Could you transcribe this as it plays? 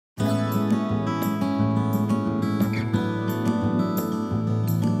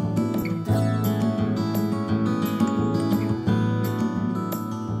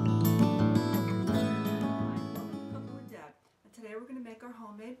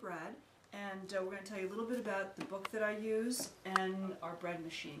bread, and we're going to tell you a little bit about the book that I use and our bread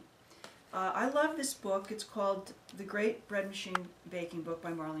machine. I love this book. It's called The Great Bread Machine Baking Book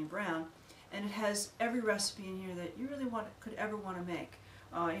by Marlene Brown, and it has every recipe in here that you really could ever want to make.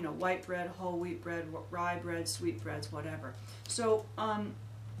 You know, white bread, whole wheat bread, rye bread, sweet breads, whatever. So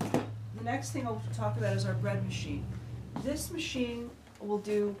the next thing I'll talk about is our bread machine. This machine will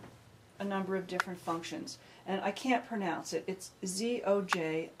do a number of different functions, and I can't pronounce it. It's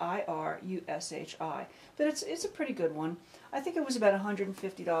Zojirushi, but it's a pretty good one. I think it was about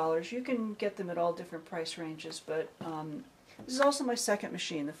 $150. You can get them at all different price ranges, but this is also my second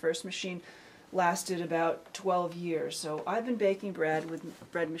machine. The first machine lasted about 12 years, so I've been baking bread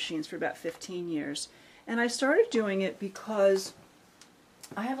with bread machines for about 15 years. And I started doing it because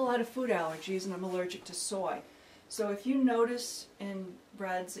I have a lot of food allergies and I'm allergic to soy. So if you notice in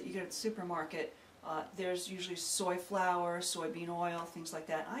breads that you get at the supermarket, there's usually soy flour, soybean oil, things like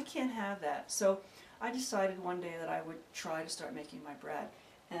that. I can't have that. So I decided one day that I would try to start making my bread.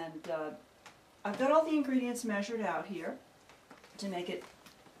 And I've got all the ingredients measured out here to make it,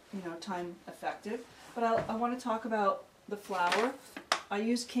 you know, time effective. But I want to talk about the flour. I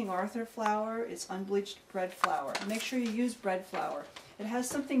use King Arthur flour. It's unbleached bread flour. Make sure you use bread flour. It has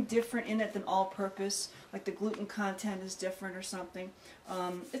something different in it than all-purpose, like the gluten content is different or something.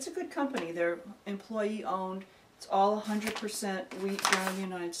 It's a good company. They're employee-owned. It's all 100% wheat grown in the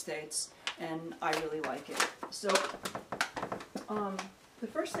United States, and I really like it. So the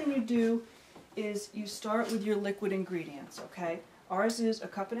first thing you do is you start with your liquid ingredients, okay? Ours is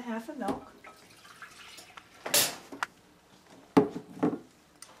 1.5 cups of milk,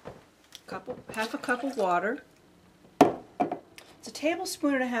 half a cup of water. It's 1.5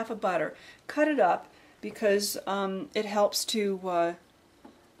 tablespoons of butter. Cut it up because it helps to,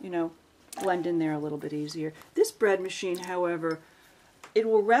 you know, blend in there a little bit easier. This bread machine, however, it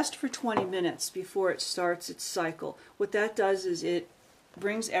will rest for 20 minutes before it starts its cycle. What that does is it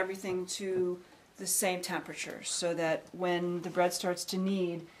brings everything to the same temperature so that when the bread starts to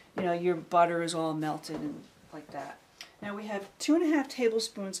knead, you know, your butter is all melted and like that. Now we have 2.5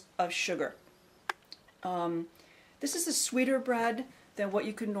 tablespoons of sugar. This is a sweeter bread than what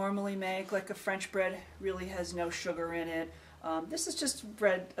you could normally make. Like a French bread really has no sugar in it. This is just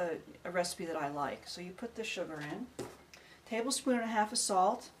bread, a recipe that I like. So you put the sugar in. 1.5 tablespoons of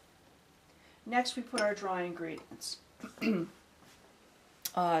salt. Next we put our dry ingredients.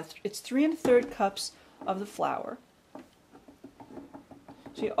 It's 3 1/3 cups of the flour.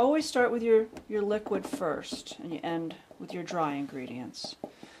 So you always start with your liquid first, and you end with your dry ingredients.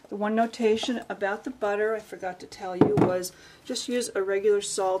 The one notation about the butter I forgot to tell you was just use a regular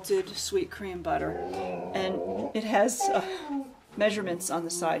salted sweet cream butter, and it has measurements on the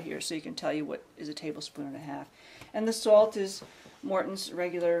side here so you can tell you what is 1.5 tablespoons. And the salt is Morton's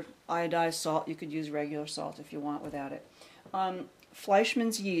regular iodized salt. You could use regular salt if you want without it.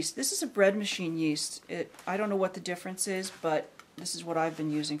 Fleischmann's yeast. This is a bread machine yeast. I don't know what the difference is, but this is what I've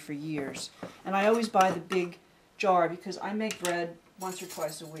been using for years. And I always buy the big jar because I make bread once or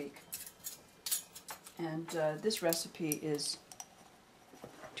twice a week. And this recipe is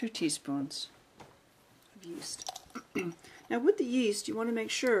 2 teaspoons of yeast. Now with the yeast, you want to make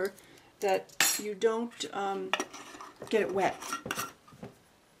sure that you don't get it wet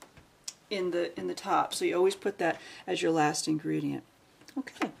in the top. So you always put that as your last ingredient.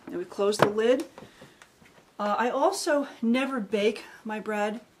 Okay, now we close the lid. I also never bake my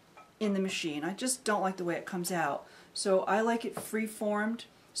bread in the machine. I just don't like the way it comes out. So I like it free-formed.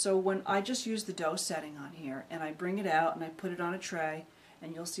 So when I just use the dough setting on here, and I bring it out and I put it on a tray,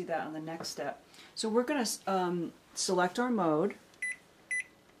 and you'll see that on the next step. So we're going to select our mode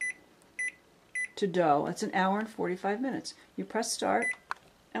to dough. It's 1 hour and 45 minutes. You press start,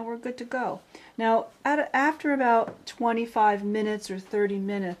 and we're good to go. Now, after about 25 minutes or 30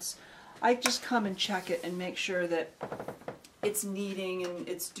 minutes, I just come and check it and make sure that it's kneading and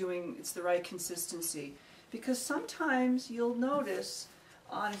it's the right consistency. Because sometimes you'll notice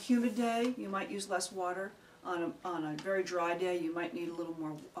on a humid day you might use less water. On a very dry day you might need a little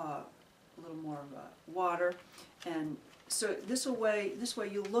more water. And so this way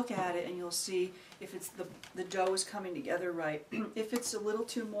you'll look at it and you'll see if it's the dough is coming together right. If it's a little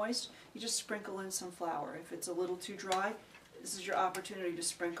too moist, you just sprinkle in some flour. If it's a little too dry, this is your opportunity to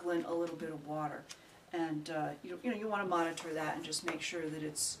sprinkle in a little bit of water. And you want to monitor that and just make sure that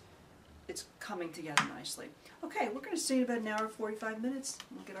it's coming together nicely. Okay, we're going to see in about 1 hour and 45 minutes.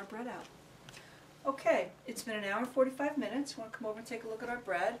 We'll get our bread out. Okay, it's been 1 hour and 45 minutes. Want to come over and take a look at our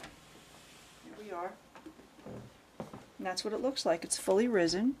bread? Here we are. And that's what it looks like. It's fully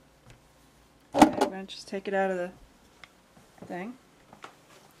risen. Okay, I'm going to just take it out of the thing.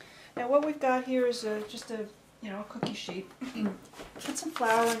 Now what we've got here is just a cookie sheet. Put some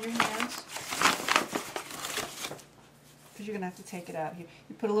flour on your hands, because you're going to have to take it out here.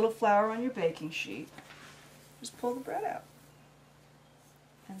 You put a little flour on your baking sheet. Just pull the bread out.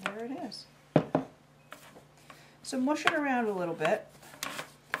 And there it is. So mush it around a little bit.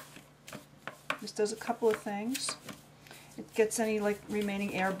 This does a couple of things. It gets any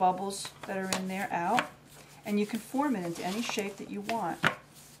remaining air bubbles that are in there out. And you can form it into any shape that you want.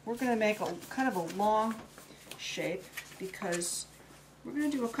 We're going to make a kind of a long shape because we're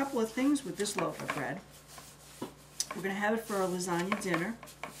going to do a couple of things with this loaf of bread. We're going to have it for our lasagna dinner,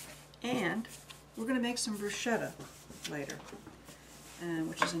 and we're going to make some bruschetta later,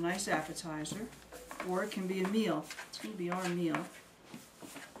 which is a nice appetizer, or it can be a meal. It's going to be our meal.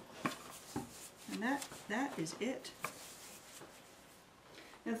 And that is it.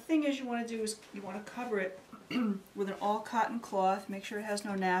 Now the thing is, you want to do is you want to cover it with an all cotton cloth. Make sure it has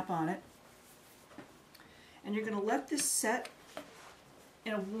no nap on it. And you're going to let this set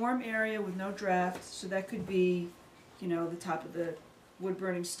in a warm area with no draft. So that could be, the top of the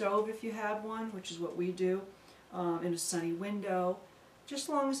wood-burning stove if you have one, which is what we do, in a sunny window. Just as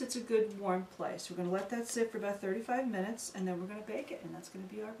long as it's a good warm place. We're going to let that sit for about 35 minutes, and then we're going to bake it, and that's going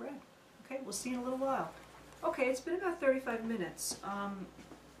to be our bread. Okay, we'll see you in a little while. Okay, it's been about 35 minutes.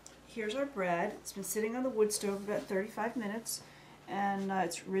 Here's our bread. It's been sitting on the wood stove for about 35 minutes, and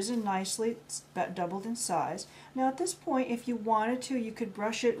it's risen nicely. It's about doubled in size. Now at this point, if you wanted to, you could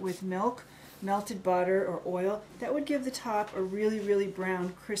brush it with milk, melted butter, or oil. That would give the top a really, really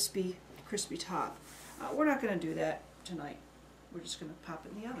brown, crispy top. We're not going to do that tonight. We're just going to pop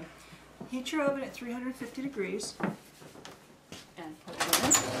it in the oven. Heat your oven at 350 degrees and put it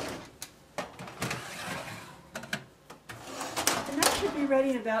in. And that should be ready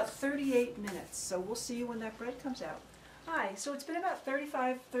in about 38 minutes. So we'll see you when that bread comes out. Hi, so it's been about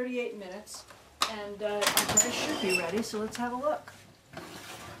 38 minutes, and our bread should be ready, so let's have a look.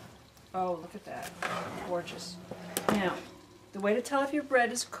 Oh, look at that. Gorgeous. Now, the way to tell if your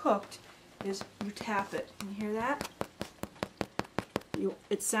bread is cooked is you tap it. Can you hear that?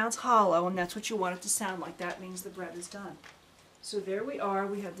 It sounds hollow, and that's what you want it to sound like. That means the bread is done. So there we are.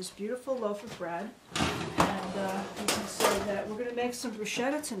 We have this beautiful loaf of bread, and you can say that we're going to make some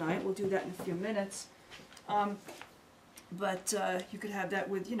bruschetta tonight. We'll do that in a few minutes. But you could have that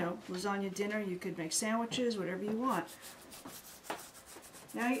with, lasagna dinner. You could make sandwiches, whatever you want.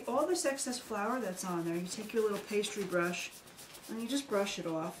 Now, all this excess flour that's on there, you take your little pastry brush and you just brush it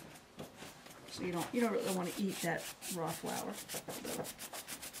off. So you don't really want to eat that raw flour.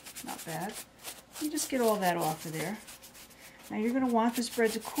 Not bad. You just get all that off of there. Now you're going to want this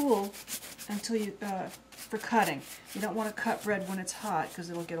bread to cool until for cutting. You don't want to cut bread when it's hot because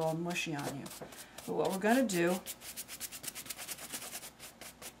it'll get all mushy on you. But what we're going to do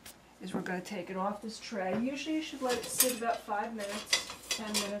is we're going to take it off this tray. Usually you should let it sit about 5 minutes,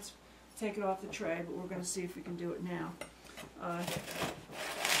 10 minutes, take it off the tray, but we're going to see if we can do it now.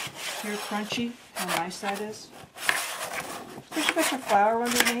 Hear crunchy, how nice that is. Just put some flour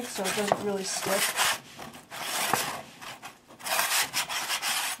underneath so it doesn't really stick.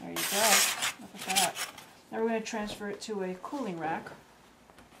 There you go. Look at that. Now we're going to transfer it to a cooling rack,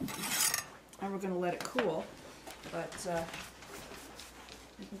 and we're going to let it cool. But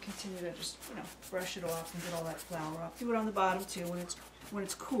you can continue to just brush it off and get all that flour off. Do it on the bottom too when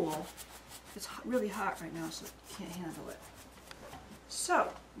it's cool. It's really hot right now, so you can't handle it.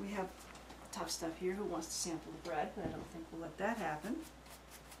 So we have tough stuff here. Who wants to sample the bread? But I don't think we'll let that happen.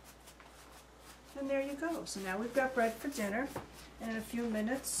 And there you go. So now we've got bread for dinner, and in a few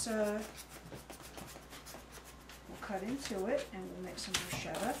minutes we'll cut into it and we'll make some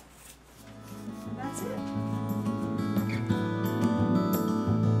bruschetta. And that's it.